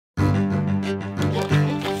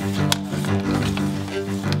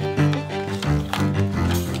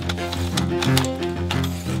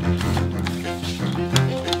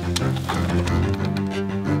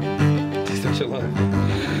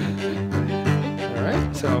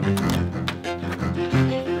So.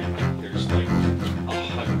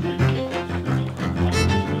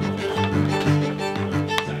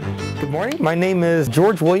 Good morning. My name is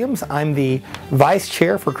George Williams. I'm the Vice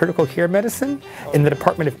Chair for Critical Care Medicine in the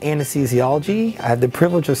Department of Anesthesiology. I have the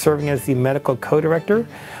privilege of serving as the Medical Co-Director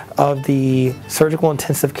of the Surgical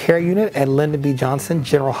Intensive Care Unit at Lyndon B. Johnson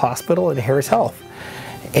General Hospital in Harris Health.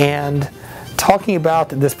 And talking about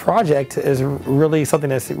this project is really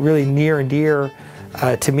something that's really near and dear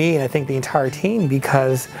to me and I think the entire team,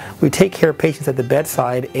 because we take care of patients at the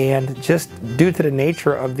bedside, and just due to the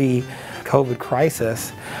nature of the COVID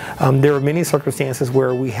crisis, there were many circumstances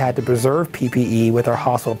where we had to preserve PPE with our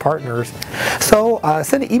hospital partners. So I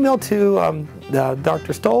sent an email to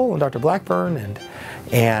Dr. Stoll and Dr. Blackburn,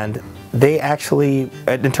 and they actually,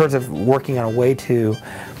 in terms of working on a way to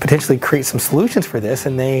potentially create some solutions for this,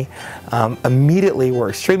 and they immediately were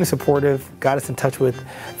extremely supportive, got us in touch with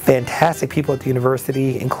fantastic people at the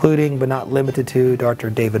university, including but not limited to Dr.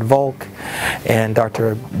 David Volk and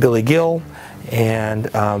Dr. Billy Gill,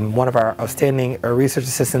 and one of our outstanding research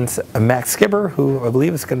assistants, Max Skibber, who I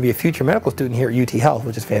believe is going to be a future medical student here at UTHealth,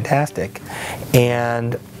 which is fantastic.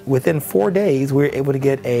 And within 4 days, we were able to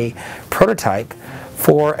get a prototype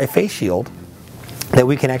for a face shield that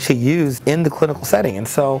we can actually use in the clinical setting. And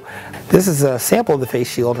so this is a sample of the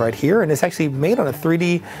face shield right here, and it's actually made on a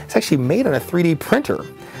 3D printer,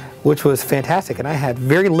 which was fantastic. And I had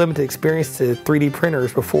very limited experience to 3D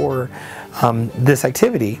printers before this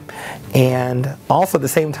activity. And also at the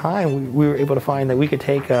same time, we were able to find that we could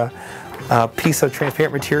take a piece of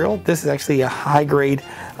transparent material. This is actually a high-grade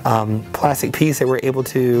plastic piece that we're able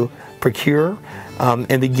to procure. In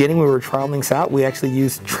the beginning, we were trialing this out. We actually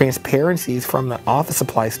used transparencies from the office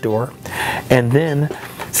supply store, and then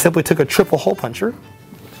simply took a triple hole puncher,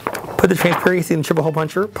 put the transparency in the triple hole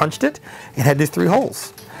puncher, punched it, and had these 3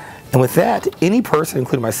 holes. And with that, any person,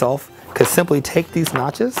 including myself, could simply take these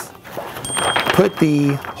notches, put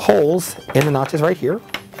the holes in the notches right here,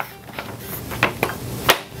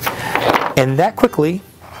 and that quickly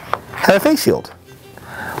had a face shield,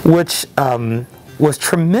 which was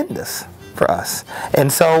tremendous for us.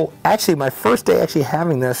 And so actually my first day actually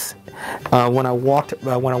having this, when I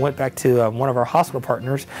went back to one of our hospital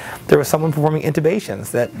partners, there was someone performing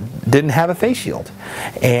intubations that didn't have a face shield,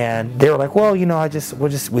 and they were like, well, you know,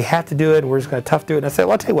 we have to do it, we're just going to tough do it. And I said,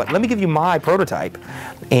 well, I'll tell you what, let me give you my prototype.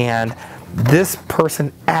 And this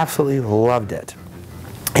person absolutely loved it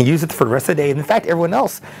and used it for the rest of the day. And in fact, everyone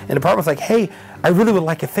else in the department was like, hey, I really would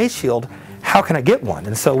like a face shield. How can I get one?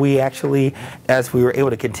 And so we actually, as we were able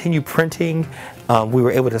to continue printing, we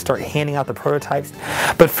were able to start handing out the prototypes.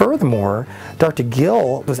 But furthermore, Dr.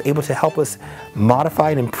 Gill was able to help us modify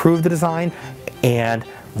and improve the design and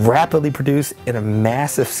rapidly produce in a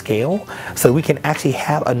massive scale, so we can actually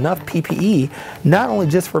have enough PPE, not only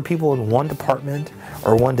just for people in one department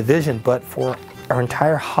or one division, but for our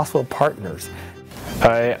entire hospital partners.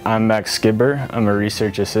 Hi, I'm Max Skibber. I'm a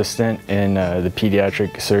research assistant in the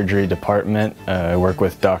pediatric surgery department. I work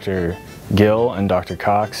with Dr. Gill and Dr.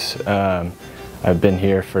 Cox. I've been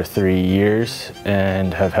here for 3 years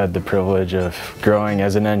and have had the privilege of growing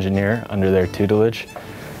as an engineer under their tutelage.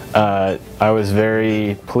 I was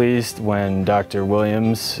very pleased when Dr.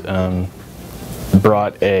 Williams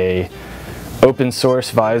brought a open source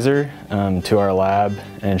visor to our lab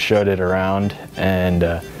and showed it around, and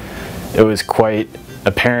it was quite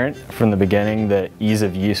apparent from the beginning that ease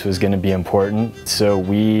of use was going to be important. So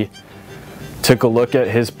we took a look at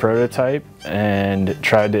his prototype and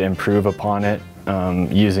tried to improve upon it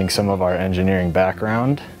using some of our engineering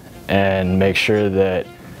background, and make sure that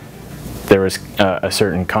there was a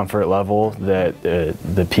certain comfort level that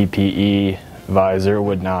the PPE visor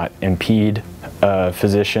would not impede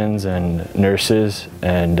physicians and nurses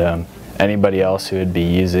and anybody else who would be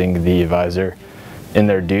using the visor in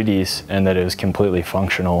their duties, and that it was completely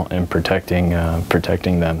functional in protecting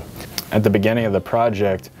them. At the beginning of the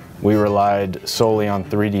project, we relied solely on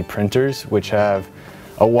 3D printers, which have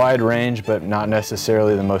a wide range but not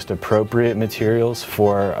necessarily the most appropriate materials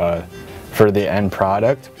for the end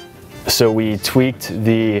product. So we tweaked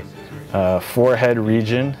the forehead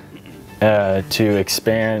region to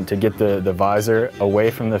expand, to get the visor away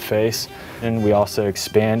from the face, and we also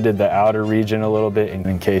expanded the outer region a little bit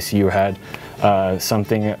in case you had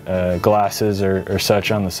glasses or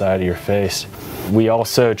such on the side of your face. We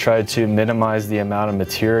also tried to minimize the amount of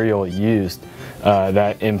material used.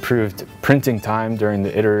 That improved printing time during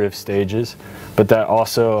the iterative stages, but that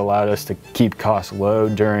also allowed us to keep costs low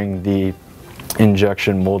during the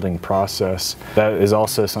injection molding process. That is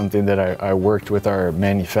also something that I worked with our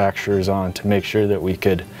manufacturers on to make sure that we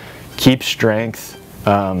could keep strength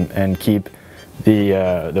and keep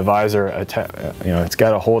The visor, it's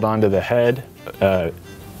got to hold onto the head,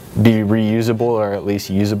 be reusable or at least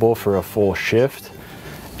usable for a full shift,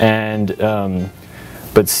 and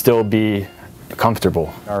but still be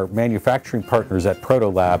comfortable. Our manufacturing partners at Proto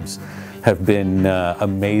Labs have been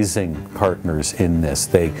amazing partners in this.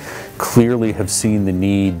 They clearly have seen the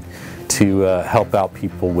need to help out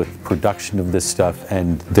people with production of this stuff,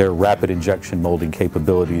 and their rapid injection molding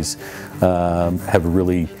capabilities have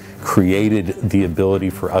really created the ability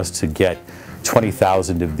for us to get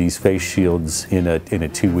 20,000 of these face shields in a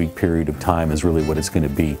 2-week period of time is really what it's going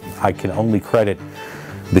to be. I can only credit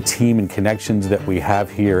the team and connections that we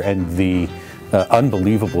have here and the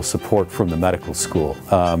unbelievable support from the medical school.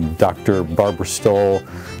 Dr. Barbara Stoll,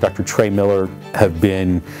 Dr. Trey Miller have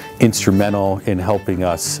been instrumental in helping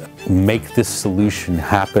us make this solution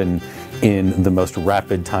happen in the most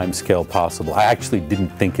rapid time scale possible. I actually didn't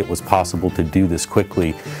think it was possible to do this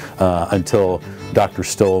quickly until Dr.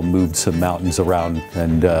 Stoll moved some mountains around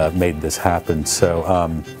and made this happen.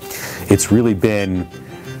 So it's really been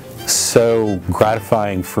so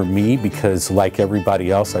gratifying for me because, like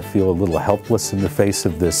everybody else, I feel a little helpless in the face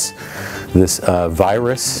of this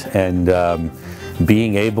virus, and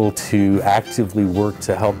being able to actively work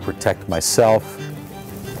to help protect myself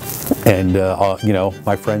and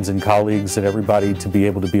my friends and colleagues and everybody to be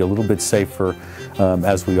able to be a little bit safer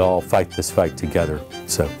as we all fight this fight together.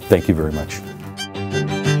 So thank you very much.